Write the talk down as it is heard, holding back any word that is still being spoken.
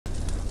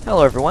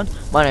Hello everyone,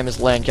 my name is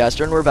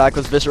Lancaster and we're back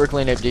with Viscera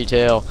Cleanup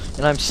Detail,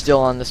 and I'm still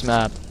on this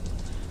map.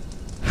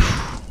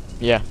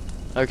 Yeah,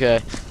 okay,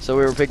 so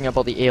we were picking up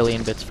all the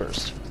alien bits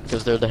first,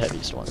 because they're the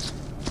heaviest ones.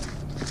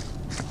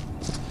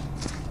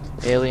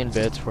 Alien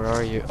bits, where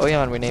are you? Oh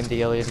yeah, and we named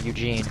the alien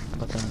Eugene. How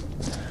about that?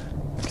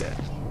 Okay.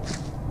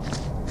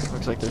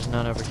 Looks like there's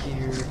none over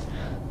here.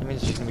 That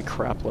means there's gonna be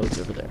crap loads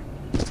over there.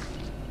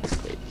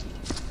 Wait.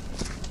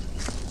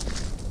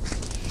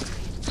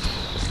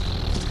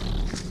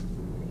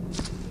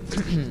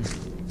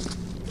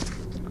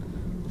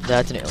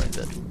 That's an alien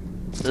bit.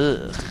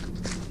 Ugh.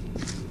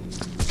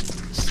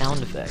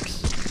 Sound effects.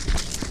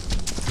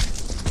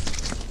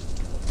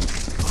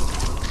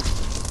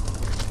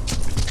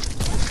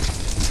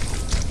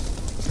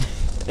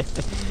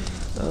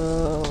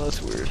 Oh,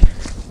 that's weird.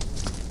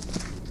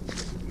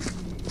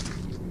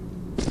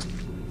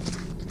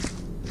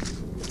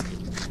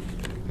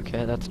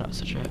 Okay, that's not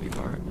such a heavy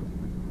part.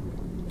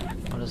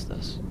 What is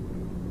this?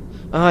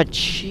 Ah,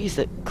 jeez,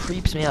 that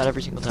creeps me out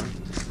every single time.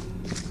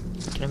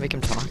 Can I make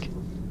him talk?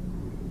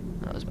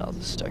 Oh, his mouth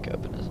is stuck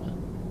open, isn't it?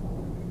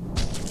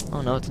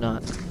 Oh, no, it's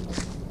not.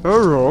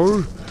 Hello.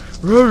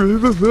 Okay, I'm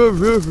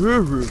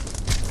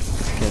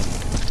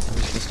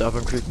just gonna stop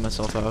him creeping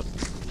myself out.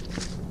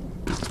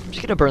 I'm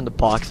just gonna burn the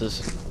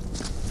boxes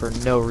for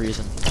no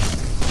reason.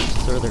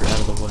 Just so they're out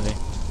of the way.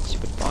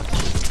 Stupid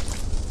boxes.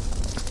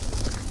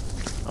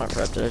 Oh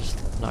crap, did I just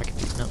not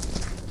confuse? No.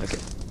 Okay.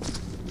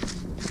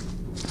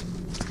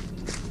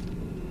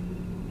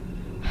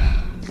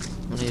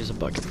 I'm gonna use a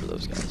bucket for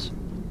those guys.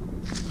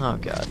 Oh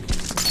god.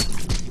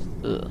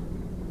 Ugh.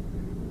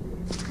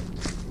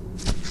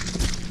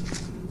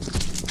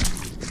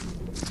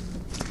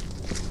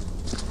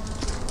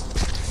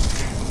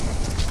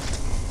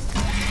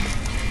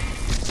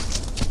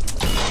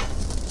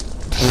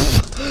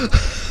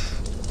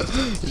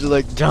 He's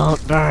like,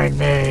 don't burn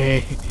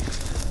me!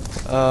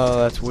 Oh,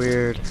 that's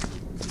weird.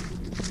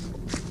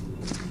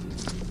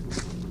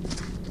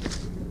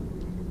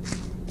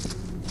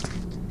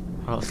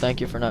 Oh,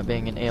 thank you for not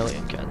being an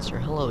alien cancer.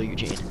 Hello,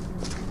 Eugene.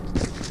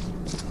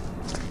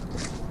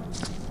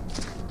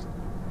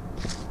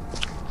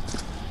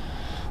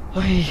 I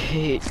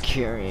hate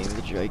carrying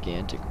the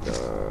gigantic...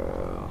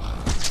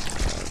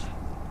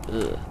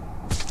 Ugh.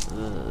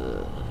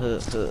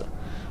 Ugh.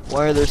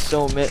 Why are there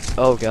so many...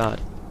 Oh,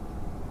 God.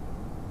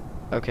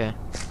 Okay.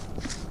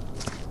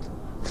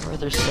 Why are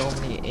there so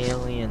many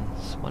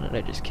aliens? What did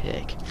I just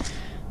kick?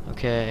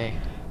 Okay.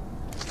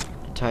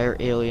 Entire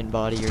alien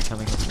body, you're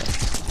coming with me.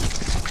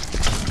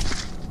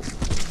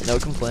 No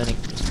complaining.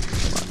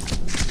 Come on.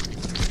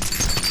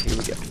 Here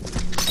we go.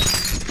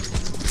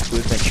 To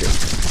adventure.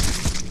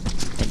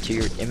 And to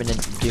your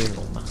imminent doom.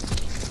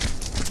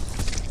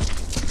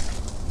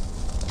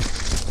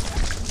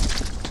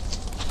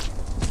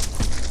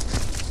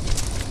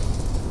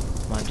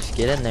 Come on, just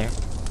get in there.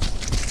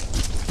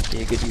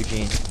 Be a good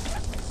Eugene.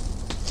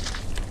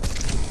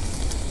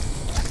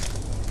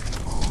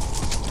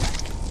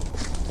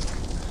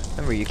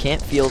 Remember, you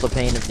can't feel the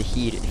pain of the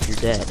heat if you're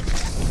dead.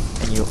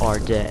 And you are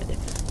dead.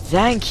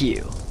 Thank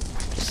you!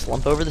 Just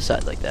slump over the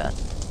side like that.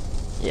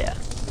 Yeah.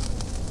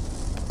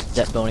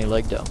 That bony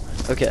leg dough.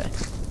 Okay.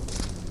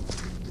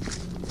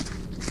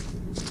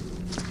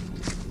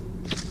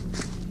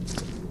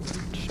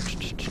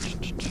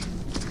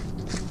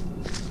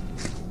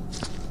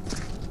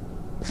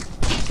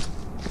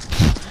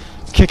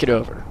 Kick it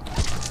over.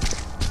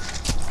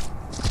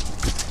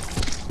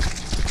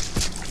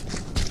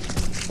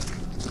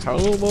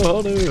 Hello my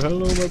honey,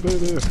 hello my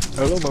baby,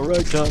 hello my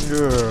ragtime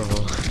girl.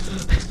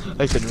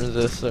 I couldn't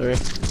resist, sorry.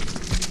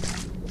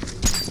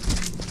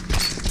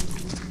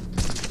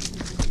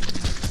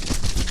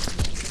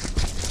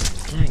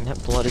 Dang,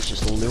 that blood is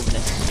just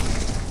luminous.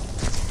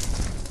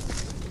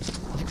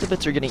 I think the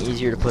bits are getting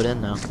easier to put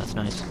in though, that's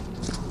nice.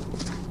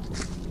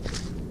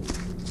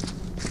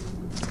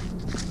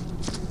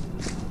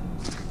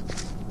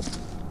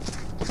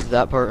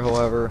 That part,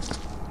 however,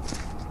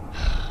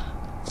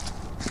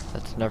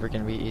 that's never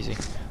gonna be easy.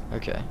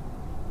 Okay.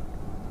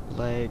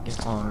 Leg,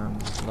 arm,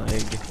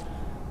 leg,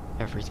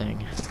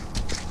 everything.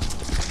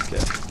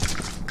 Okay.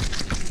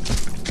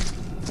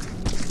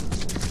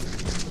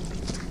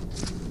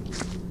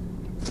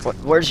 What?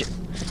 Where's you?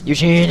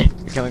 Eugene!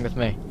 You're coming with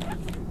me.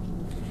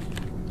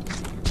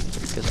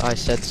 Because I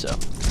said so.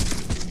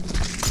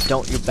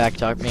 Don't you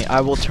backtalk me.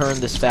 I will turn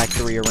this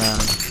factory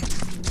around.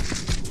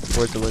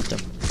 Words of wisdom.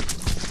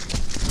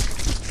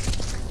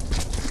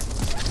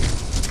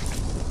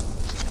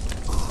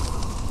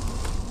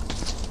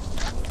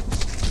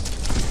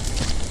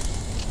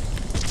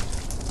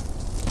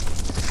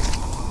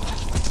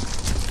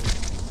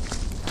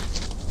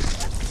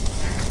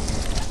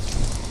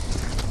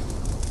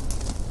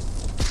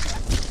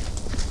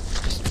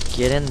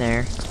 Get in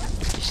there,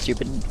 you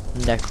stupid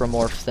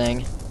necromorph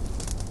thing.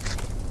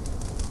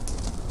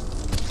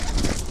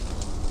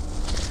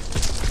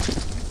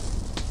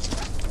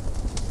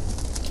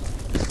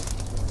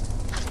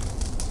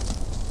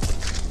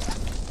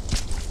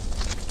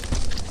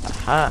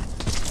 Aha!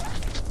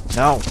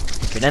 No!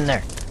 Get in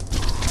there!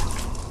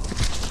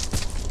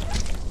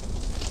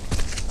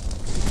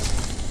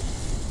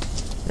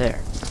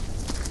 There.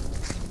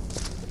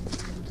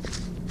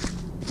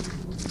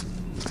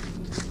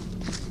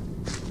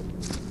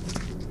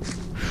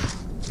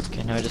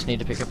 Okay, now I just need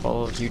to pick up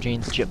all of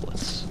Eugene's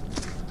giblets.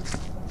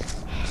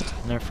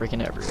 And they're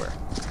freaking everywhere.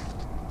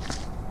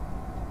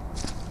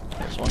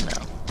 There's one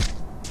now.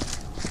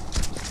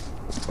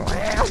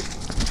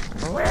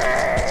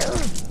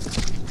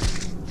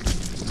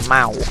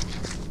 Mow.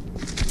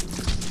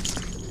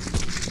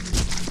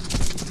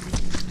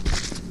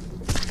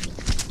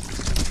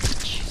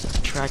 Jeez, I'm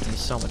attracting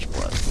so much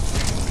blood.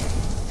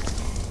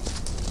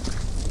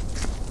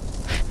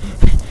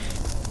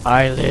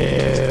 I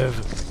live.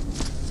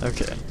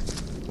 Okay.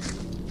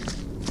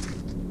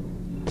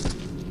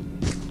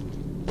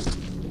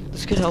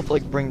 This could help,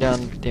 like, bring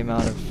down the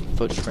amount of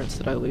footprints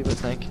that I leave, I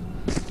think.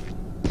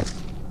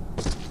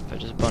 If I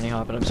just bunny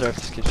hop it, I'm sorry if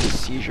this gives me a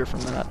seizure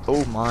from that.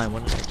 Oh my,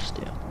 what did I just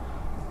do?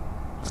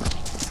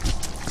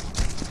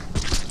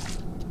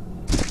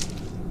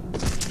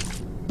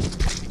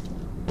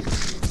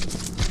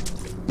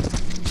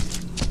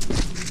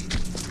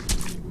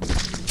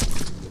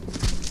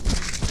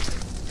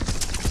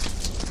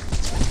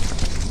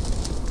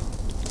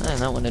 And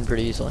that went in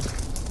pretty easily.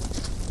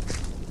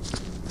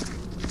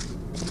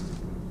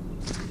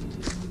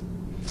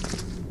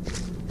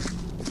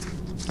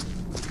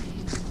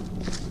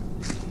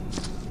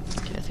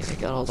 Okay, I think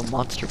I got all the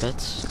monster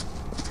bits.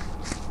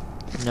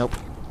 Nope.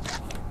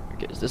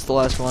 Okay, is this the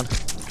last one?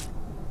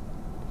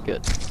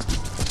 Good.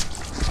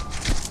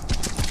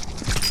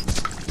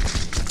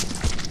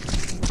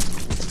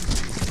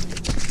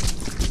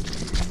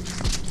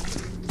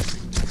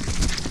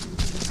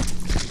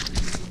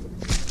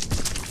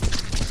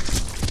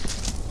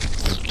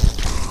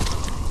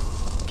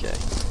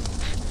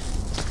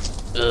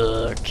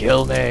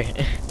 Kill me.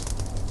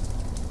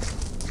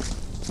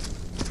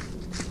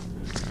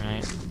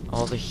 Alright,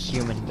 all the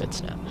human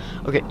bits now.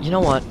 Okay, you know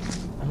what?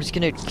 I'm just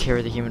gonna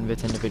carry the human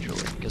bits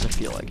individually, because I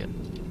feel like it.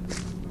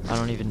 I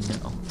don't even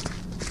know.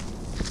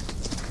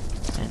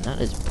 And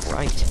that is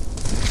bright.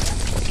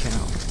 Holy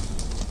cow.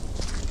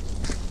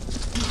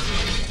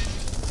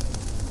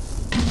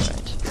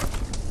 Alright.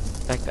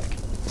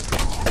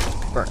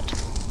 Backpack. Burn it.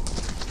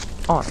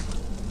 Arm.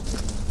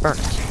 Burn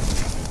it.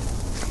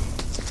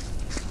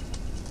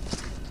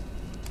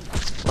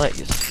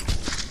 Legs.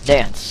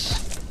 Dance.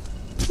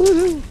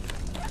 Woohoo!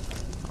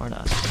 Or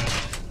not.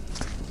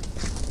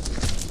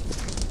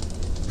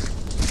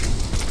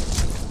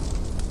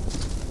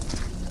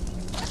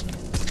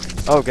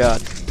 Oh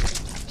god.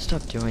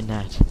 Stop doing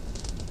that.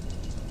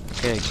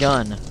 Okay,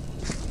 gun.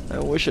 I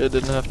wish I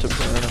didn't have to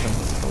burn him.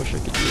 I wish I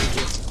could use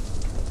it.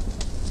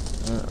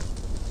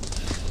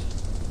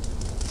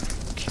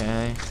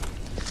 Okay.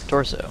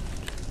 Torso.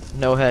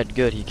 No head.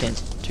 Good, he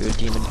can't do a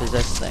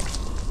demon-possessed thing.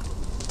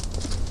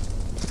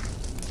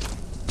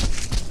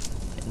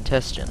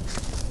 Intestine.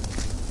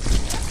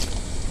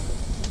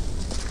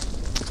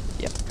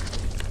 Yep.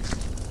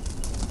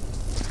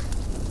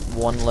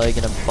 One leg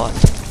and a butt.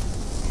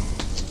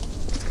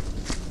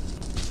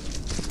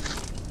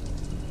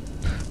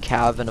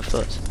 Calf and a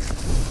foot.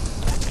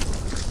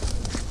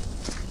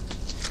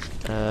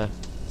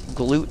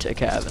 Glute, a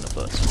calf and a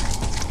foot.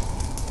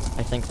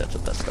 I think that's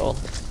what that's called.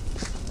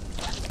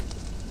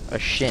 A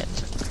shin.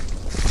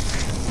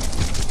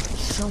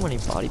 So many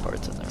body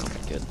parts in there, oh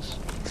my goodness.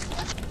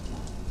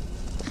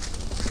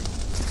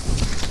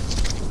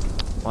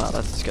 Wow,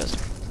 that's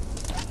disgusting.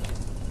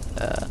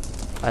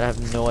 I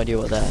have no idea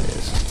what that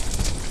is.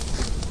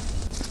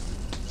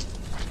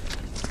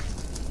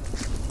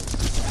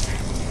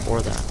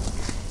 Or that.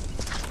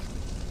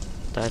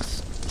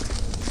 That's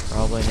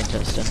probably an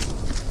intestine.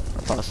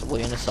 Or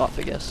possibly an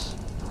esophagus.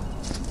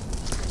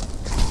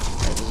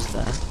 What is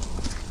that?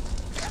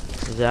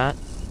 That?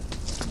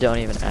 Don't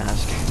even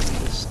ask.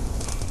 Just,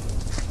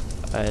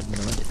 I had no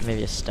idea.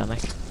 Maybe a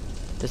stomach.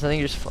 Did something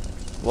just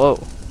whoa.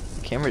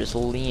 The camera just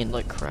leaned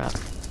like crap.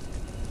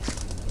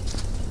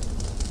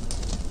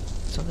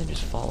 Something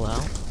just fall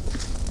out?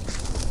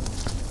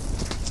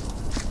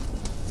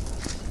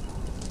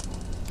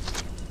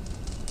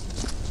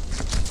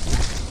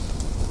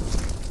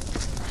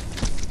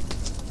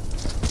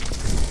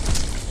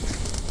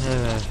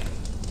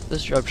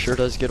 This job sure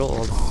does get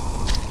old.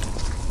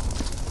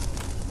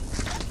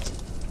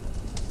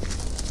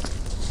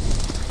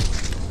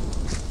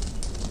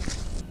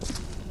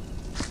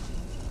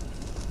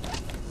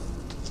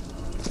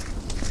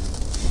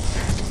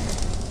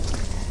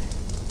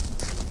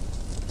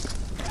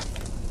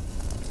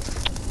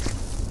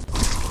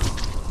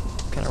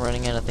 Kind of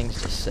running out of things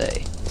to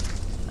say.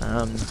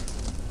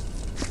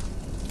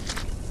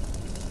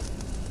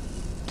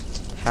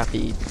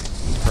 Happy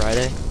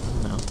Friday? I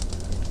don't know.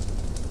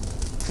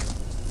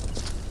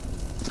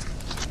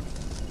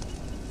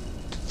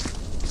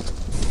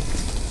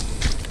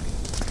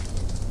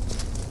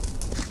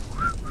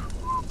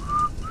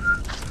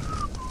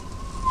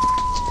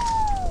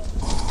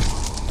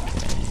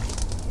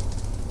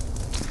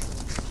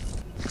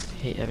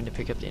 I hate having to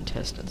pick up the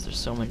intestines, there's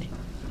so many.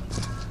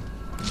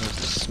 And there's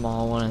the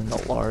small one and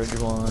the large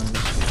one.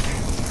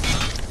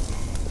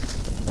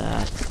 And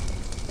that.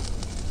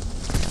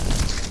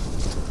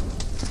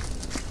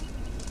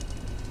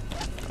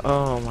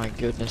 Oh my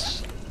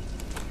goodness.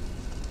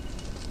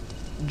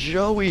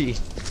 Joey!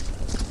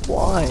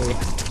 Why?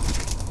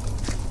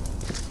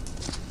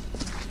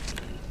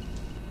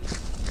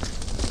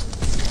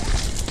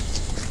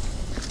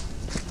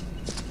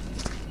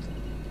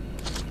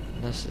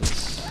 This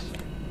is...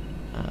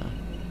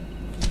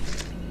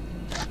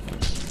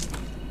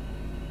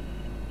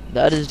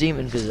 that is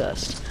demon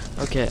possessed.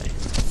 Okay.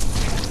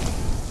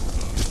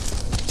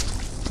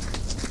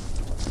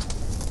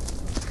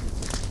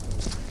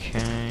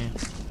 Okay.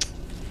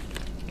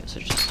 Guess I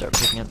should start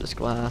picking up this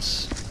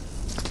glass.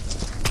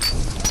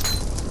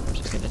 It's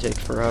just gonna take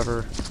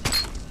forever.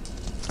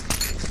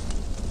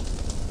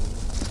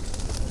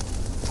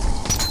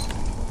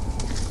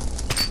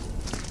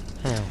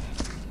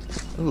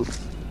 Ooh.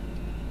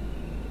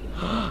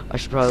 I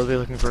should probably be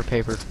looking for a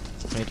paper.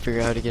 I need to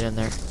figure out how to get in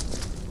there.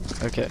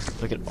 Okay,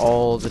 look at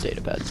all the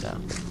data pads now.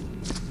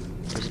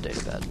 There's a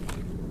data pad.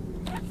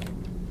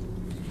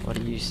 What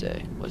do you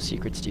say? What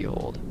secrets do you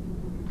hold?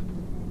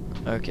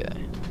 Okay.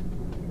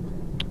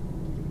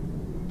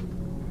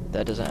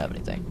 That doesn't have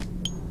anything.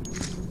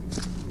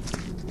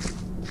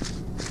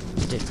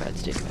 Data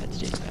pads, data pads,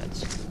 data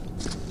pads.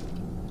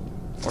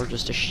 Or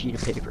just a sheet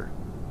of paper.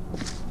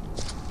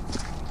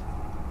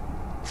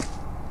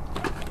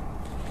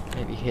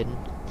 Maybe hidden.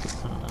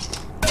 I don't know.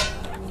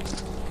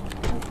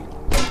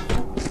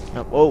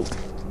 No. Oh!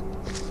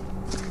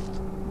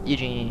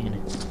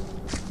 Eugene.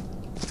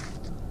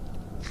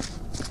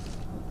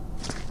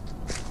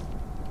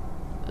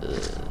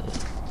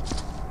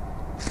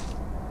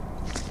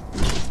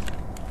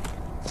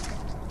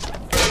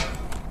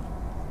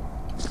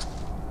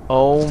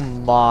 Oh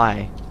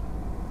my.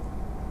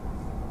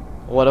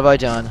 What have I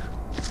done?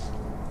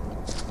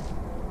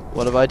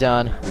 What have I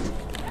done?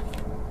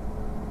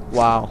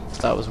 Wow,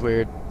 that was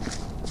weird.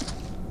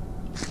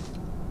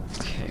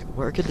 Okay,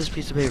 where could this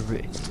piece of paper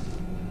be?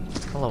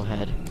 Hello,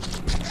 head.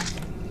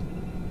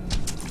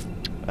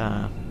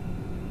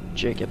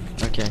 Jacob,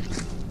 okay.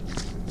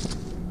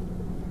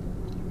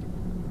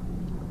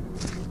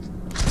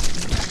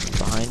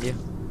 Behind you?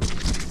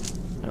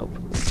 Nope.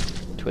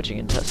 Twitching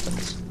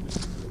intestines.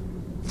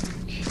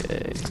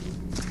 Okay.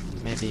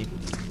 Maybe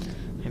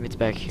it's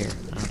back here.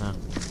 I don't know.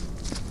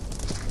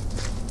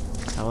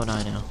 How would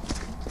I know?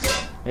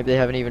 Maybe they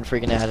haven't even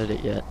freaking added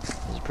it yet.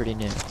 It's pretty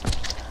new.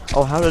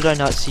 Oh, how did I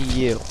not see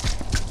you?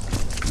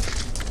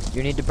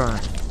 You need to burn.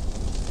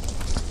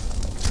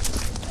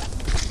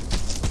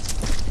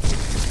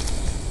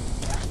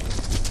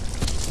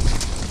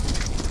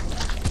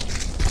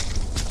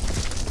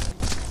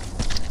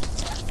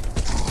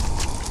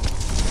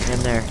 In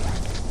there.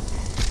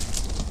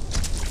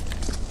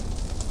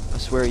 I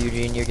swear,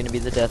 Eugene, you're gonna be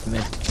the death of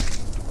me.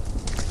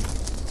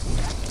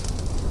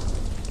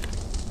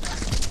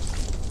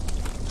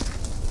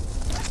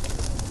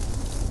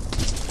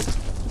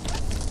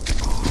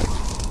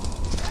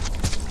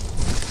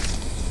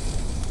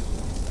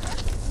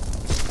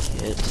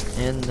 Get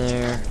in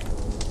there.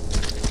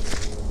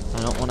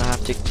 I don't want to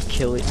have to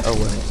kill you. Oh,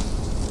 wait.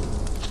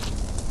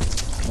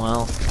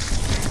 Well.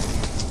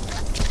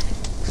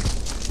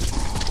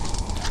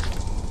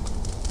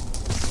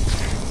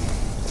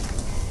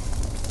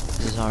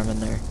 Is his arm in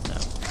there? No.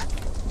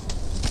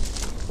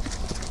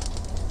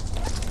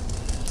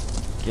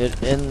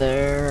 Get in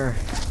there.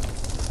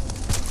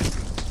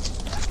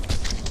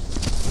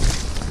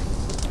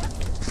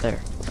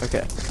 There.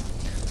 Okay.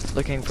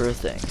 Looking for a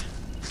thing.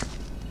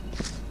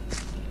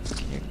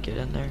 Can you get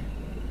in there?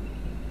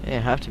 Yeah,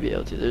 you have to be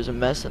able to. There's a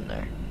mess in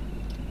there.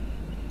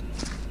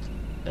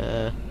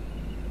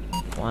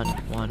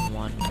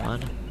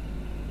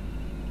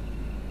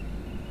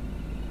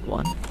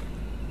 One.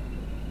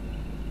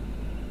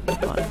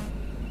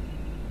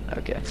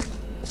 Okay.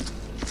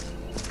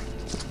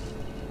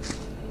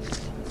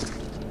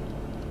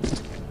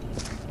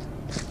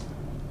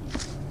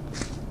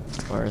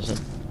 Where is it?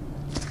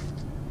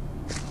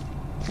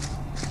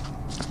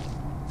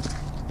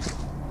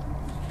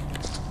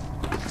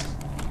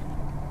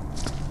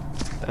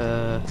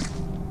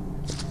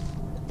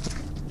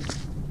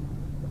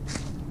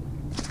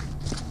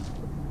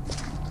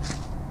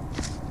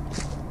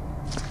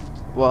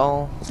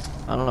 Well,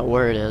 I don't know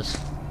where it is.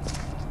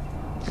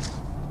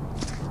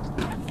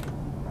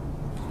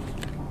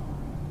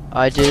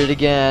 I did it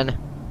again.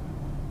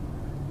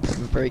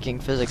 I'm breaking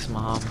physics,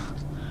 Mom.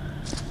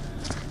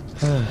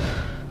 Hey,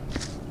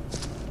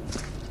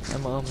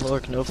 Mom,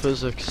 look, no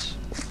physics.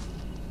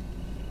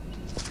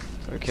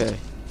 Okay,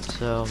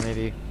 so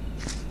maybe,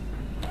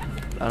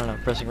 I don't know,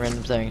 pressing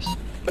random things.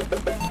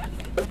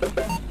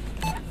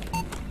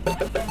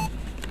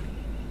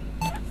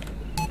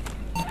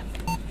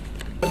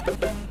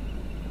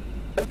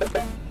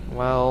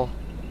 Well,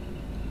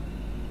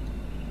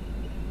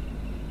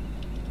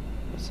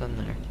 what's in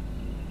there?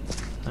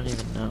 I don't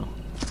even know.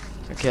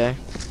 Okay.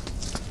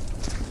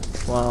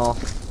 Well,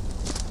 I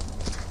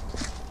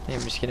think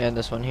I'm just gonna end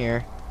this one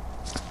here.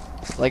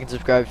 Like and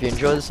subscribe if you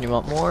enjoy this and you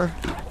want more.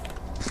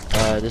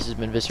 This has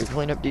been Viscera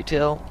Cleanup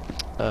Detail,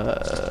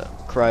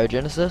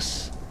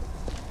 Cryogenesis,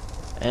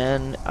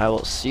 And I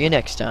will see you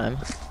next time.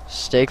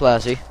 Stay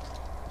classy.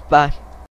 Bye.